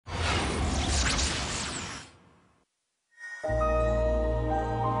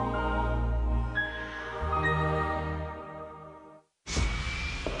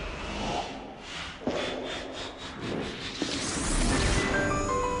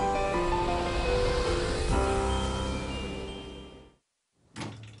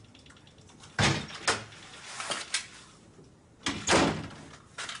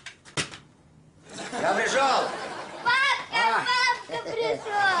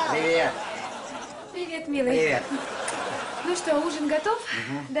Привет. Привет, милый. Привет. Ну что, ужин готов?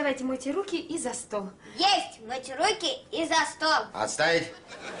 Угу. Давайте мойте руки и за стол. Есть! Мыть руки и за стол. Отставить.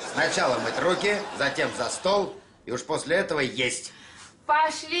 Сначала мыть руки, затем за стол, и уж после этого есть.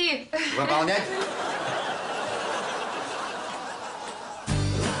 Пошли. Выполнять?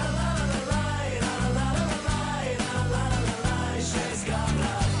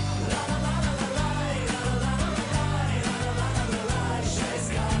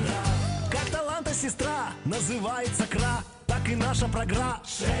 Сестра называется Кра, так и наша программа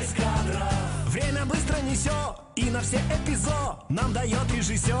 6 кадров. Время быстро несет, и на все эпизод нам дает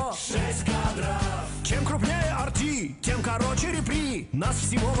режиссер 6 кадров. Чем крупнее арти, тем короче репри. Нас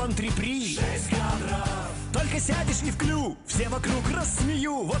всего вон 3 при 6 кадров. Только сядешь и вклю, все вокруг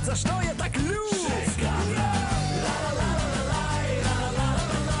рассмею. Вот за что я так лю 6 кадров.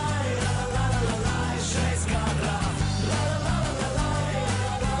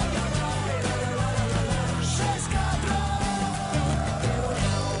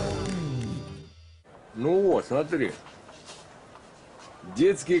 Ну вот, смотри.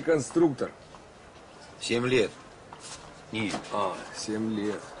 Детский конструктор. 7 лет. Нет. 7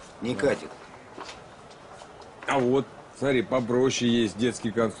 лет. Не катит. А вот, смотри, попроще есть детский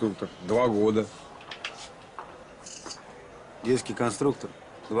конструктор. 2 года. Детский конструктор.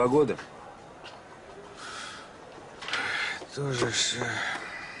 2 года. Тоже ж...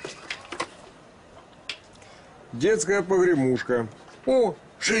 Детская погремушка. О,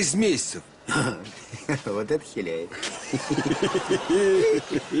 6 месяцев. Вот это хиляет.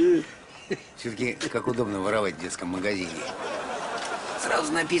 Все-таки как удобно воровать в детском магазине.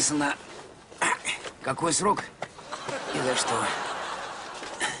 Сразу написано, какой срок и за что.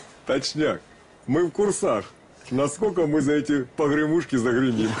 Точняк. Мы в курсах. Насколько мы за эти погремушки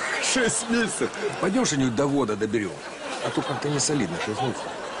загремим? 6 месяцев. Пойдем что-нибудь до вода доберем. А то как-то не солидно, честно.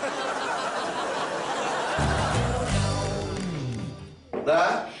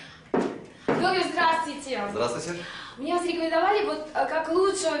 Да? Доктор, здравствуйте. Здравствуйте. Меня вас рекомендовали вот как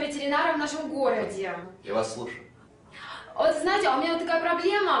лучшего ветеринара в нашем городе. Я вас слушаю. Вот знаете, у меня вот такая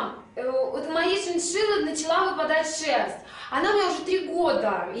проблема. Вот у моей шиншиллы начала выпадать шерсть. Она у меня уже 3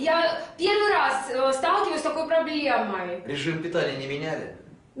 года. И я первый раз сталкиваюсь с такой проблемой. Режим питания не меняли?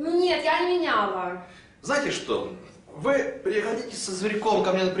 Нет, я не меняла. Знаете что? Вы приходите со зверьком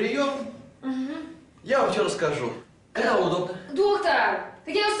ко мне на прием. Угу. Я вам все расскажу. Когда удобно? Доктор,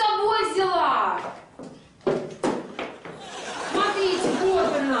 так я ее с собой взяла. Смотрите,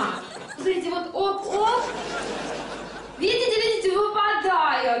 вот она. Смотрите, вот оп-оп. Видите,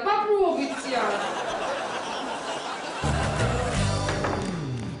 выпадает. Попробуйте.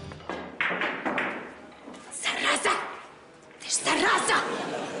 Зараза! Ты ж зараза!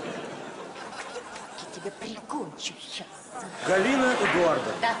 Я тебя прикончу сейчас. Галина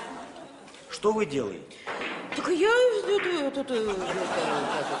Эдуардовна. Да. Что вы делаете? Так я...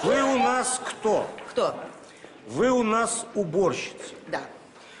 Вы у нас кто? Кто? Вы у нас уборщица. Да.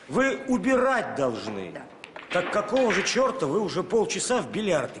 Вы убирать должны. Да. Так какого же черта вы уже полчаса в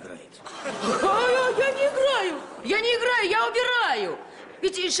бильярд играете? Я не играю! Я не играю, я убираю!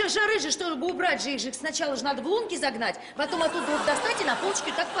 Ведь шары же, чтобы убрать же их же сначала же надо в лунки загнать, потом оттуда вот достать и на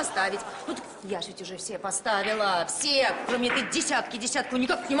полочке так поставить. Ну так я же ведь уже все поставила, все, кроме этой десятку,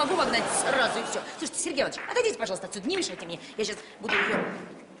 никак не могу вогнать сразу и все. Слушайте, Сергей Иванович, отойдите, пожалуйста, отсюда, не мешайте мне. Я сейчас буду ее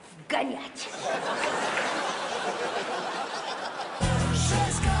гонять.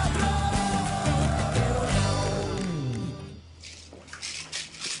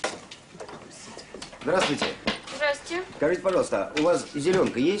 Здравствуйте. Здрасте. Скажите, пожалуйста, у вас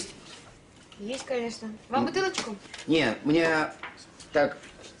зеленка есть? Есть, конечно. Вам бутылочку? Нет, мне так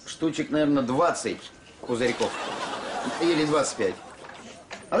штучек, наверное, 20 пузырьков. Или 25.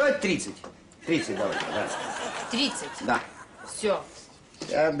 А давайте 30. 30 давайте, да. 30? Да. Все.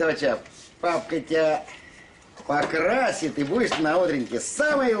 Сейчас давайте папка тебя покрасит, и будешь на утреннике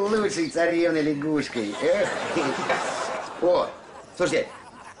самой лучшей царевной лягушкой. Эх. О, слушайте,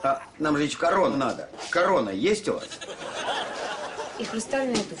 а нам же еще корону надо. Корона есть у вас? И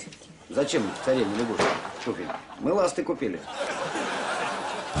хрустальные туфельки. Зачем царевне лягушки? Туфель. Мы ласты купили.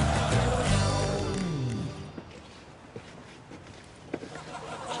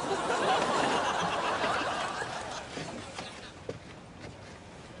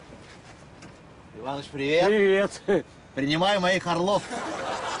 Иваныч, привет. Привет. Принимаю моих орлов.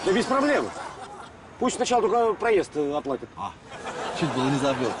 Да без проблем. Пусть сначала только проезд оплатит. Чуть было не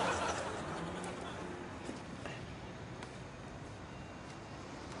забыл.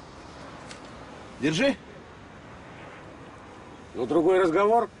 Держи. Ну, другой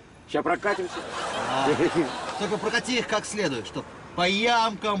разговор. Сейчас прокатимся. Только прокати их как следует, чтоб По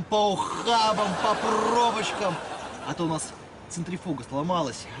ямкам, по ухабам, по пробочкам. А то у нас центрифуга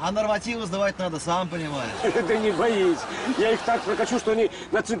сломалась, а нормативы сдавать надо, сам понимаешь. Да не боись. Я их так прокачу, что они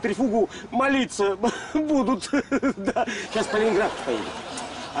на центрифугу молиться будут. Да. Сейчас по Ленинграду поедем.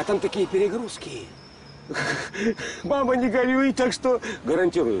 А там такие перегрузки. Мама, не горюй, так что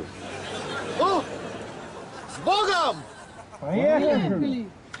гарантирую. Ну, с Богом! Поехали!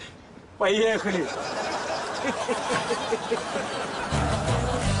 Поехали!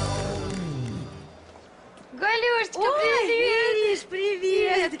 Галюшечка, привет!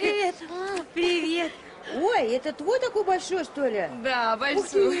 Привет! Привет! Привет! Ой, это твой такой большой, что ли? Да, Ух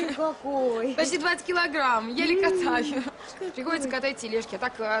ты, большой. какой! Почти 20 килограмм. Еле катаю. Приходится катать тележки, а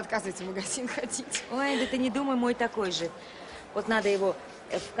так отказывается в магазин ходить. Ой, да ты не думай, мой такой же. Вот надо его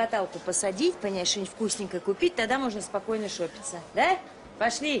в каталку посадить, понять, что-нибудь вкусненькое купить, тогда можно спокойно шопиться. Да?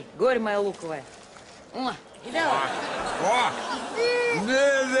 Пошли, горе моя луковая. О, и давай. О!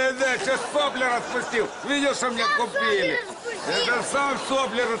 Да, сейчас сопли распустил. Видишь, что мне купили? Это сам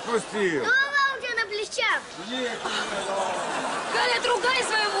сопли распустил. Голова у тебя на плечах. Галя, отругай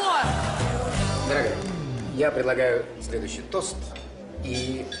своего! Дорогая, я предлагаю следующий тост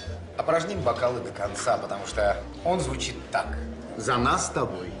и опорожним бокалы до конца, потому что он звучит так. За нас с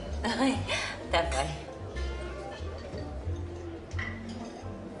тобой. Ой, давай.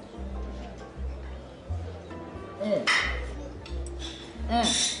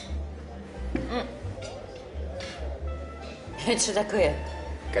 Это что такое?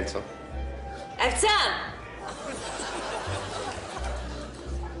 Кольцо. Официант!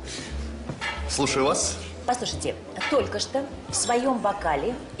 Слушаю вас. Послушайте, только что в своем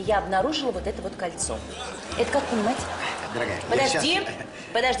бокале я обнаружила вот это вот кольцо. Это как понимать? Дорогая, Подожди, я сейчас...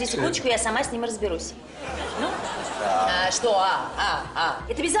 подожди секундочку, я сама с ним разберусь. Ну? Что?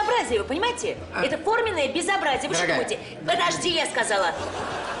 Это безобразие, вы понимаете? Это форменное безобразие. Вы что Дорогая. думаете? Подожди, я сказала.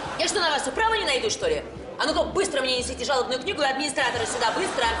 Я что, на вас управу не найду, что ли? А ну-ка, быстро мне несите жалобную книгу и администратора сюда,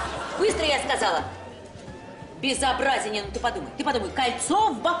 быстро. Быстро, я сказала. Безобразие, не, ну ты подумай,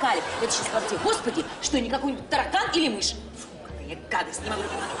 кольцо в бокале. Это сейчас, господи, что, не какой-нибудь таракан или мышь? Фу, какая гадость, не могу.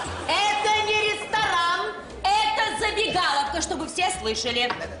 Это не ресторан, это забегаловка, чтобы все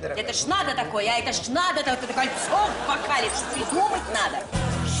слышали. Это ж надо такое, а это ж надо, это кольцо в бокале, это ж придумать надо.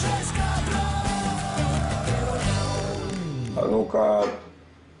 А ну-ка,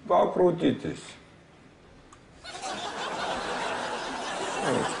 покрутитесь.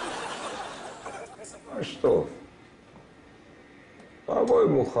 А что?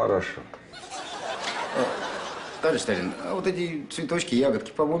 По-моему, хорошо. Товарищ Сталин, а вот эти цветочки,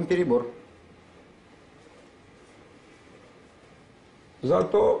 ягодки, по-моему, перебор.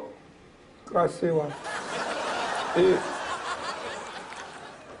 Зато красиво. И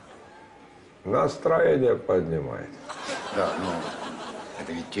настроение поднимает. Да, но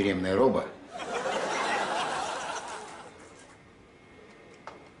это ведь тюремная роба.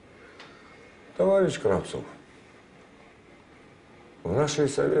 Товарищ Кравцов, в нашей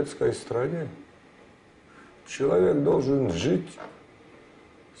советской стране человек должен жить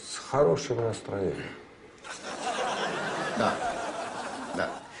с хорошим настроением. Да, да.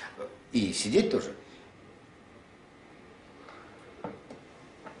 И сидеть тоже.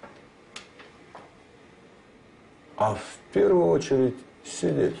 А в первую очередь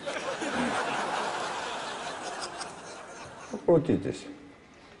сидеть. Покрутитесь.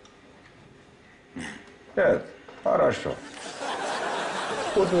 Нет, хорошо.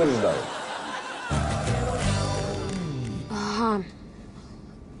 Утверждаю. Ага.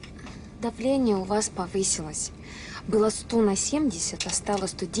 Давление у вас повысилось. Было 100 на 70, а стало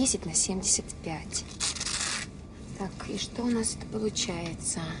 110 на 75. Так, и что у нас это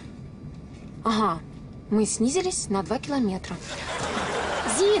получается? Ага, мы снизились на 2 километра.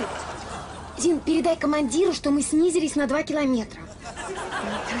 Зин, передай командиру, что мы снизились на 2 километра.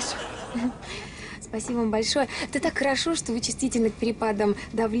 Хорошо. Спасибо вам большое. Это так хорошо, что вы чувствительны к перепадам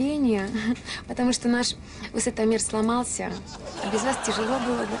давления, потому что наш высотомер сломался, а без вас тяжело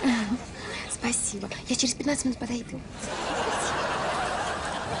было бы. Спасибо. Я через 15 минут подойду.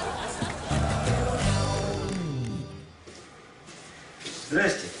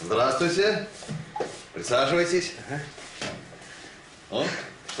 Здрасте. Здравствуйте. Присаживайтесь. Ага. Ну,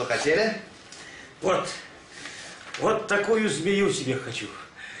 что хотели? Вот такую змею себе хочу.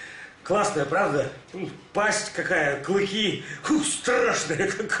 Классная, правда? Пасть какая, клыки. Страшная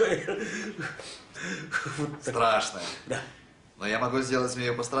какая. Вот так. Страшная. Да. Но я могу сделать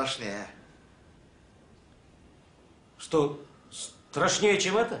змею пострашнее. Что, страшнее,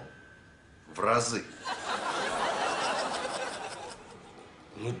 чем это? В разы.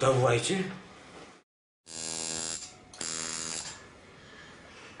 Ну, давайте.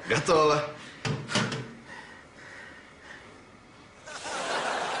 Готово.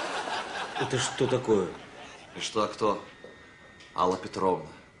 Это что такое? И что, а кто? Алла Петровна,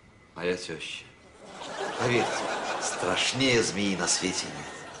 моя теща. Поверьте, страшнее змеи на свете нет.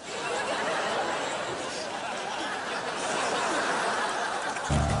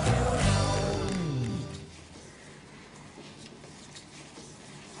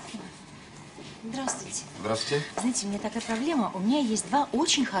 Здравствуйте. Здравствуйте. Знаете, у меня такая проблема. У меня есть 2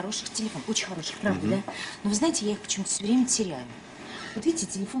 очень хороших телефона. Очень хороших, правда, да? Но вы знаете, я их почему-то все время теряю. Вот видите,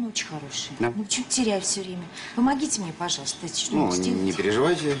 телефон очень хороший. Да. Но почему-то теряю все время. Помогите мне, пожалуйста, что-нибудь сделайте. Не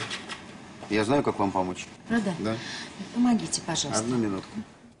переживайте. Я знаю, как вам помочь. Правда? Да. Помогите, пожалуйста. Одну минутку.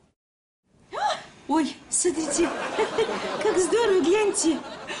 Ой, смотрите, как здорово, гляньте.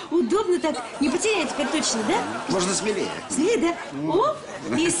 Удобно так. Не потеряете теперь точно, да? Можно смелее. Смелее, да? О,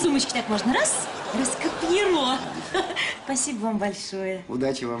 и из сумочки так можно. Раз, как перо. Спасибо вам большое.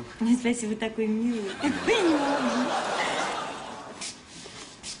 Удачи вам. Спасибо, такой милый. Ой, не могу.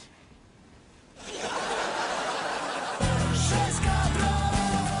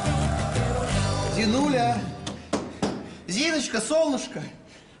 Зинуля, Зиночка, солнышко,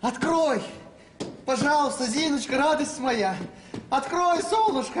 открой. Пожалуйста, Зиночка, радость моя. Открой,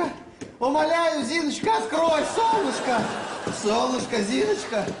 солнышко. Умоляю, Зиночка, открой, солнышко. Солнышко,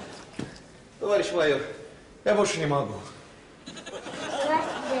 Зиночка. Товарищ майор, я больше не могу.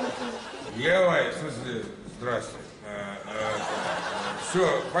 Левай, в смысле, здрасте.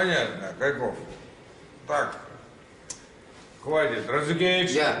 Все, понятно, Кайков. Так, хватит.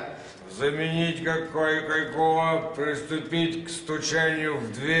 Разыгрывать. Я. Заменить Кайкова, приступить к стучанию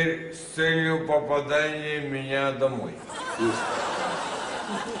в дверь с целью попадания меня домой.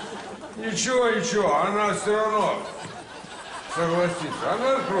 Ничего, она все равно согласится.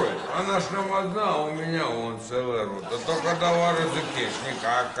 Она откроет. Она ж нам одна, а у меня вон целая рота. Только давай разыгрываешь,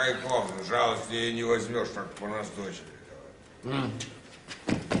 никак Кайков. Жалости ей не возьмешь так по-настойчивее.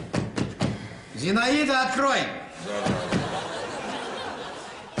 Зинаида, открой! Да.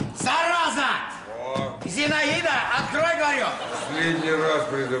 Зараза! О, Зинаида, открой, говорю! последний раз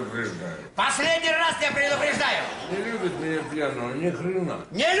предупреждаю. Последний раз тебя предупреждаю! Не любит меня пьяного, ни хрена.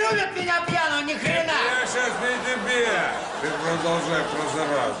 Не любит меня пьяного, ни хрена! Я сейчас не тебе. Ты продолжай про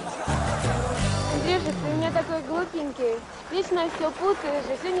заразу. Андрюшек, ты у меня такой глупенький. Вечно все путаешь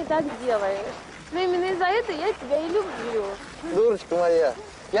и все не так делаешь. Но именно из-за этого я тебя и люблю. Дурочка моя,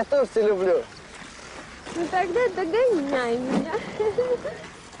 я тоже тебя люблю. Ну тогда догоняй меня.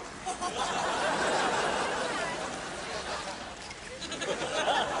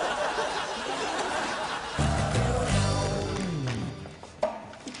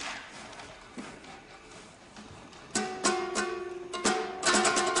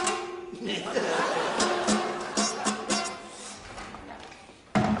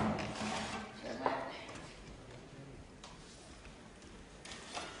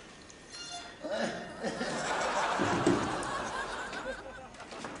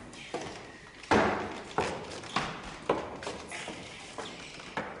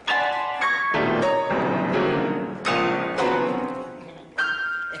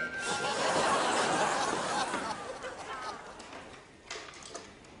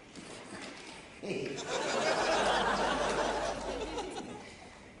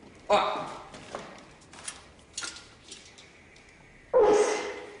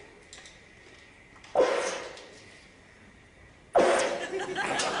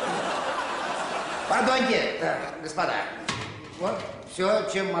 Пардоньте, господа. Вот все,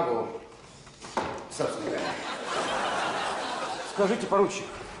 чем могу. Собственно говоря. Скажите, поручик,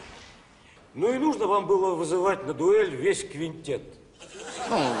 ну и нужно вам было вызывать на дуэль весь квинтет?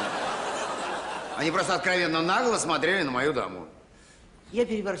 Ну, они просто откровенно нагло смотрели на мою даму. Я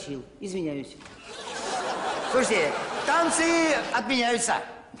переборщил, извиняюсь. Слушайте, танцы отменяются.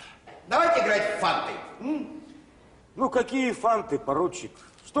 Давайте играть в фанты. Ну, какие фанты, поручик?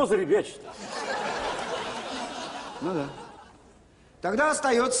 Что за ребячество? Ну да. Тогда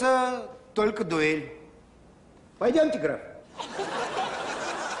остается только дуэль. Пойдемте, граф.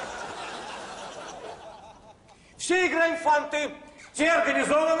 Все играем в фанты. Все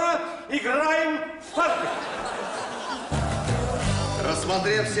организованно играем в фанты.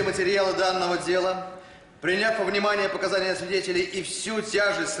 Рассмотрев все материалы данного дела, приняв во внимание показания свидетелей и всю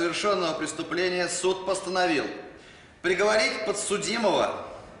тяжесть совершенного преступления, суд постановил приговорить подсудимого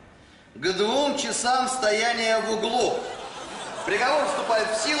к 2 часам стояния в углу. Приговор вступает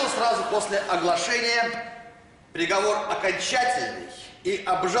в силу сразу после оглашения. Приговор окончательный и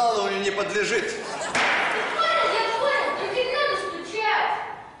обжалованию не подлежит. Я понял, только не надо стучать.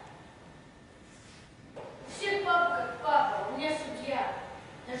 Все папа как папа, у меня судья.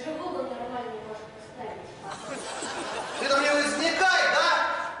 Даже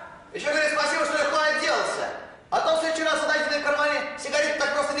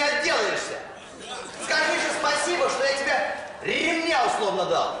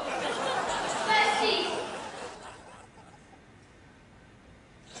стол. Спасибо.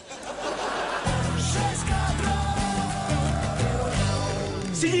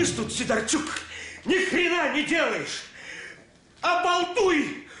 Сидишь тут, Сидорчук, ни хрена не делаешь.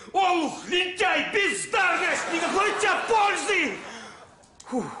 Обалдуй, олух, лентяй, бездарность, никакой у тебя пользы.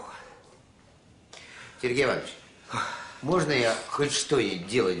 Фух. Сергей Иванович, можно я хоть что ей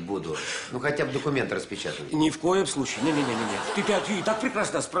делать буду? Ну, хотя бы документы распечатывать. Ни в коем случае. Не. Ты и так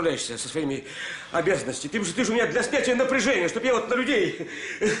прекрасно справляешься со своими обязанностями. Ты же у меня для снятия напряжения, чтобы я вот на людей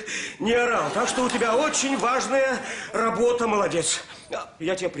не орал. Так что у тебя очень важная работа, молодец.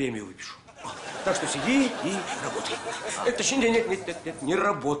 Я тебе премию выпишу. Так что сиди и работай. Точнее, нет, не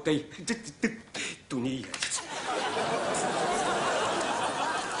работай. Ты тунеядец.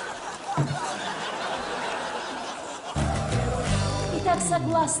 Итак,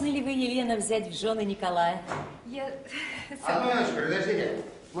 согласны ли вы, Елена, взять в жены Николая? Я... Одну минуточку, подождите.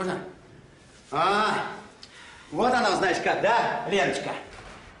 Можно? Вот оно, значит, как, да, Леночка?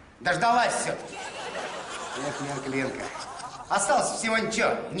 Дождалась все-таки. Эх, Ленка. Осталось всего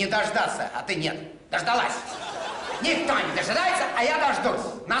ничего, не дождаться, а ты нет. Дождалась. Никто не дожидается, а я дождусь.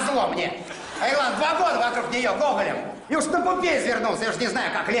 Назло мне. А Илон 2 года вокруг нее гоголем. И уж на пупе извернулся, я уж не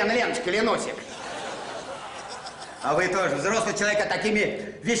знаю, как Леночка, Ленусик. А вы тоже, взрослый человек, а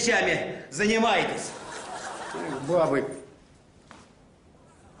такими вещами занимаетесь. Бабы.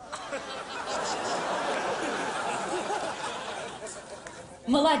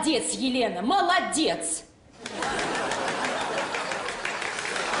 Молодец, Елена, молодец!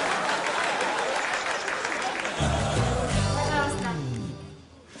 Пожалуйста.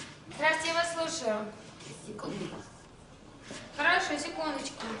 Здравствуйте, я вас слушаю. Секундочку. Хорошо,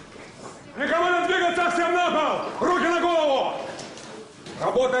 секундочку. Никому не двигаться, всем на пол! Руки на голову!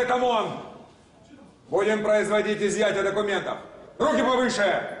 Работает ОМОН. Будем производить изъятие документов. Руки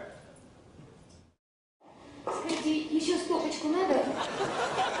повыше! Скажите, еще стопочку надо?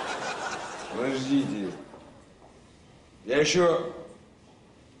 Подождите. Я еще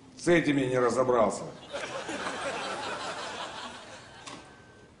с этими не разобрался.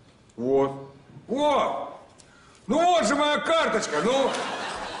 Вот. Вот! Ну вот же моя карточка, ну!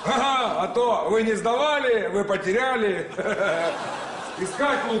 Ага, а то вы не сдавали, вы потеряли.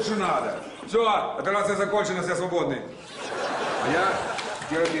 Искать лучше надо. Все, операция закончена, все свободны. А я к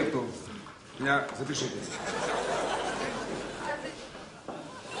терапевту. Меня запишитесь.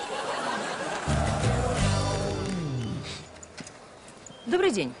 Добрый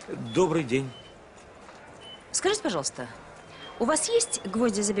день. Добрый день. Скажите, пожалуйста, у вас есть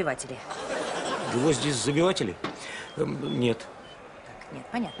гвозди-забиватели? Гвозди-забиватели? Нет. Так, нет,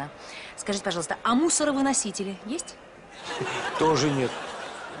 понятно. Скажите, пожалуйста, а мусоровыносители есть? Тоже нет.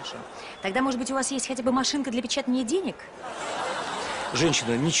 Хорошо. Тогда, может быть, у вас есть хотя бы машинка для печатания денег?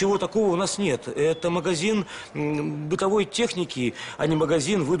 Женщина, ничего такого у нас нет. Это магазин бытовой техники, а не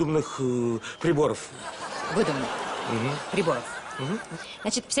магазин выдуманных приборов. Выдуманных приборов.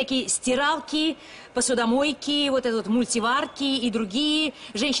 Значит, всякие стиралки, посудомойки, вот этот мультиварки и другие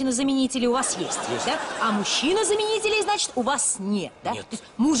женщины-заменители у вас есть, да? А мужчина-заменителей, значит, у вас нет, да? Нет. То есть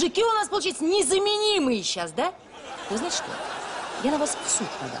мужики у нас, получается, незаменимые сейчас, да? Вы знаете что? Я на вас в суд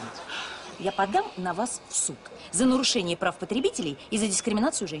подам. Я подам на вас в суд за нарушение прав потребителей и за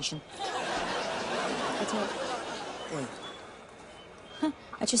дискриминацию женщин. Хотя... Ой.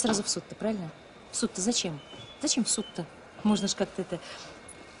 А что сразу в суд-то, правильно? В суд-то зачем? Зачем в суд-то? Можно же как-то это...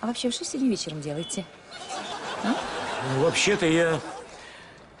 А вообще, вы что сегодня вечером делаете? А? Ну, вообще-то я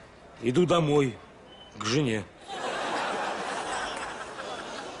иду домой, к жене.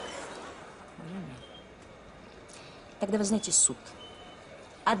 Тогда вы знаете суд.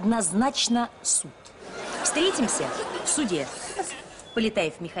 Однозначно суд. Встретимся в суде.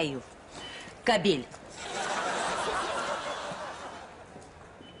 Полетаев Михаил. Кабель.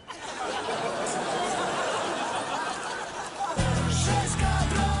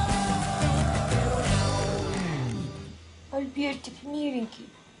 Альбертик, миленький,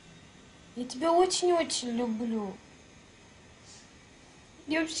 я тебя очень-очень люблю.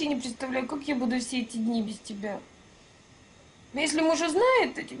 Я вообще не представляю, как я буду все эти дни без тебя. Но если муж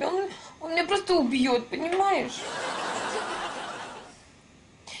узнает о тебе, он меня просто убьет, понимаешь?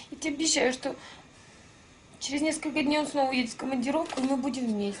 Я тебе обещаю, что через несколько дней он снова уедет в командировку, и мы будем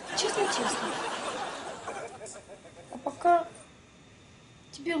вместе. Честно-честно. А пока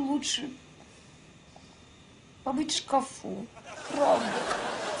тебе лучше побыть в шкафу. Правда.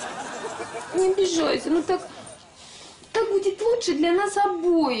 Не обижайся, ну так будет лучше для нас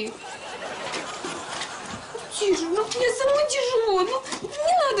обоих. Тише, ну мне самой тяжело, ну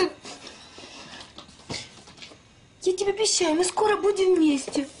не надо. Я тебе обещаю, мы скоро будем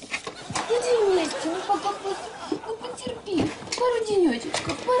вместе. Будем вместе, ну пока ну потерпи. Пару денечек,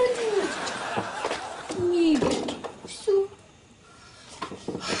 пару денечек. Миленький, все.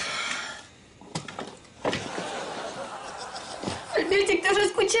 Альбертик, ты уже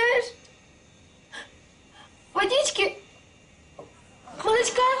скучаешь? Водички?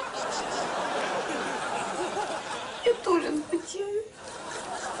 Молочка? Я тоже скучаю.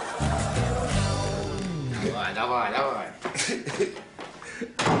 Давай.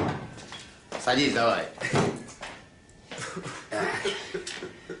 Садись давай.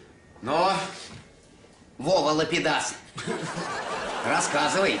 Ну, Вова Лапидас,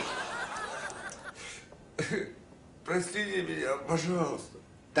 рассказывай. Простите меня, пожалуйста.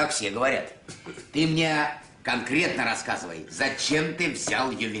 Так все говорят. Ты мне конкретно рассказывай, зачем ты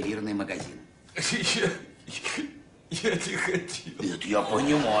взял ювелирный магазин? Я не хотел. Нет, я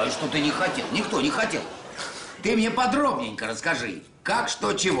понимаю, что ты не хотел. Никто не хотел. Ты мне подробненько расскажи, как,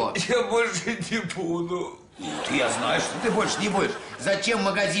 что, чего. Я больше не буду. Нет, я знаю, что ты больше не будешь. Зачем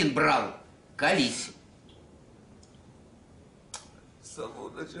магазин брал? Колись. С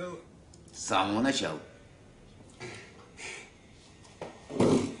самого начала. С самого начала.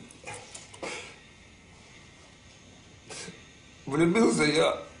 Влюбился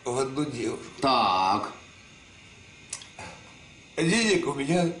я в одну девушку. Так. Денег у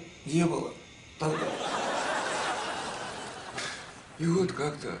меня не было тогда. И вот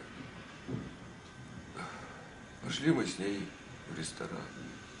как-то пошли мы с ней в ресторан.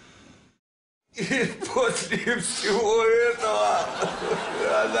 И после всего этого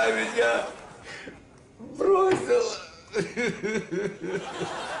она меня бросила.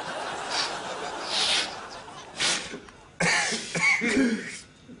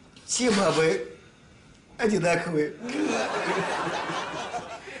 Все бабы одинаковые.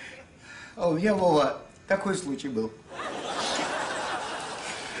 А у меня, Вова, такой случай был.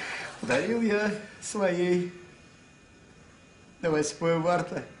 Подарил я своей на 8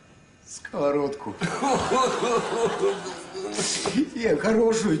 марта сковородку.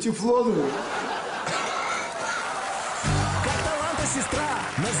 Хорошую, тефлоновую. Как таланта сестра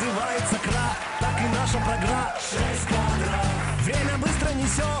называется кра, так и наша программа 6 кадров. Время быстро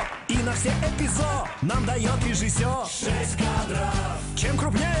несет, и на все эпизод нам дает режиссер 6 кадров. Чем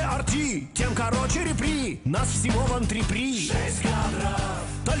крупнее арти, тем короче репри. Нас всего вон 3 при 6 кадров.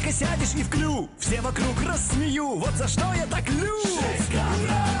 Только сядешь и вклю, все вокруг рассмею. Вот за что я так лю 6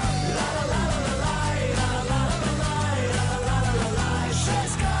 кадров.